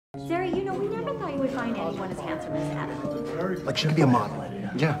Sarah, you know, we never thought you would find anyone as handsome as Adam. Like, she could be a model.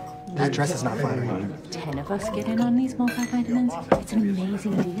 Yeah. That dress is not flattering. 10 of us get in on these multivitamins. It's an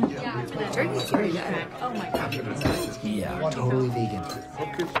amazing deal. Oh my God. Yeah, totally vegan.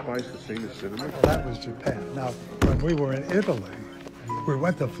 Pumpkin spice the same as cinnamon? That was Japan. Now, when we were in Italy, we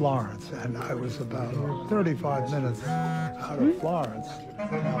went to Florence, and I was about 35 minutes out of Florence.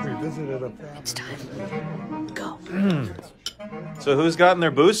 We visited a... It's time. Go. So who's gotten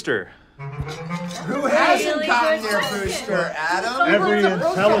their booster? Who hasn't gotten their booster, Adam? Every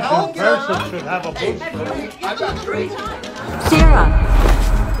intelligent person should have a booster. I got 3. Sarah,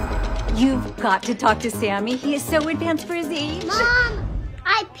 you've got to talk to Sammy. He is so advanced for his age. Mom,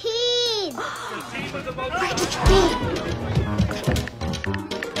 I peed. Where did you pee?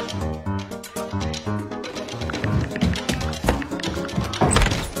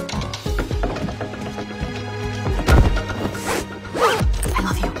 I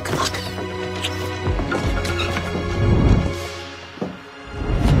love you. Good luck.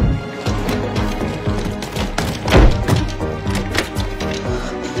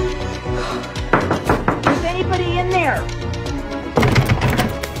 Is anybody in there?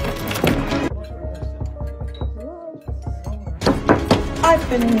 I've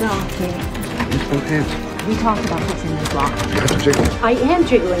been knocking. Both hands. We talked about what's in this locker. You have to jiggle. I am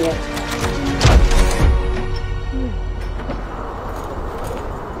jiggling it.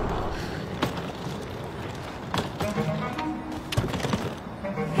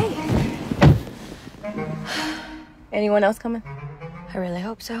 Anyone else coming? I really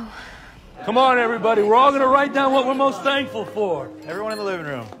hope so. Come on, everybody. We're all going to write down what we're most thankful for. Everyone in the living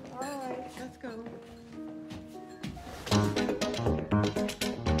room. All right, let's go.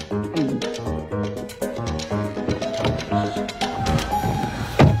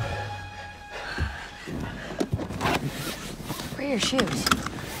 Where are your shoes?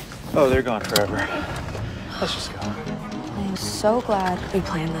 Oh, they're gone forever. Let's just go. I am so glad we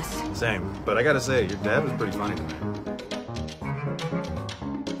planned this. Same. But I gotta say, your dad was pretty funny to me.